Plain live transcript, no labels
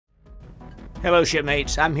Hello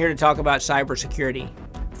shipmates, I'm here to talk about cybersecurity.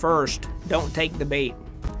 First, don't take the bait.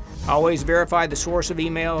 Always verify the source of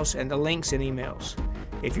emails and the links in emails.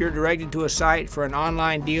 If you're directed to a site for an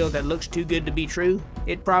online deal that looks too good to be true,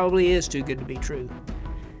 it probably is too good to be true.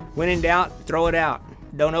 When in doubt, throw it out.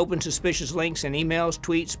 Don't open suspicious links in emails,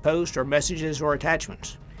 tweets, posts, or messages or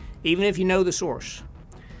attachments, even if you know the source.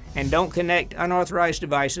 And don't connect unauthorized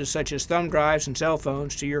devices such as thumb drives and cell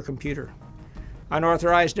phones to your computer.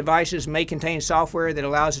 Unauthorized devices may contain software that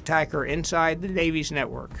allows attacker inside the Navy's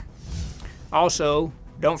network. Also,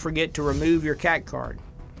 don't forget to remove your CAC card.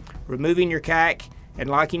 Removing your CAC and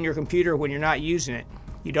locking your computer when you're not using it.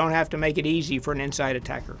 You don't have to make it easy for an inside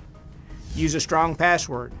attacker. Use a strong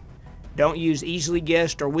password. Don't use easily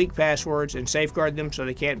guessed or weak passwords and safeguard them so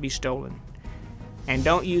they can't be stolen. And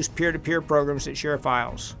don't use peer-to-peer programs that share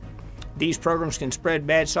files. These programs can spread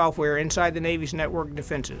bad software inside the Navy's network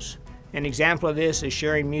defenses. An example of this is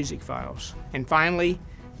sharing music files. And finally,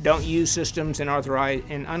 don't use systems in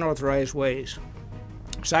unauthorized ways.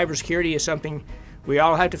 Cybersecurity is something we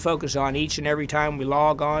all have to focus on each and every time we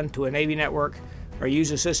log on to a Navy network or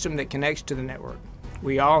use a system that connects to the network.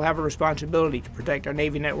 We all have a responsibility to protect our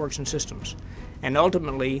Navy networks and systems, and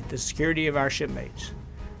ultimately the security of our shipmates.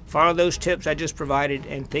 Follow those tips I just provided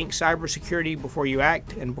and think cybersecurity before you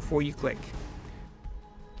act and before you click.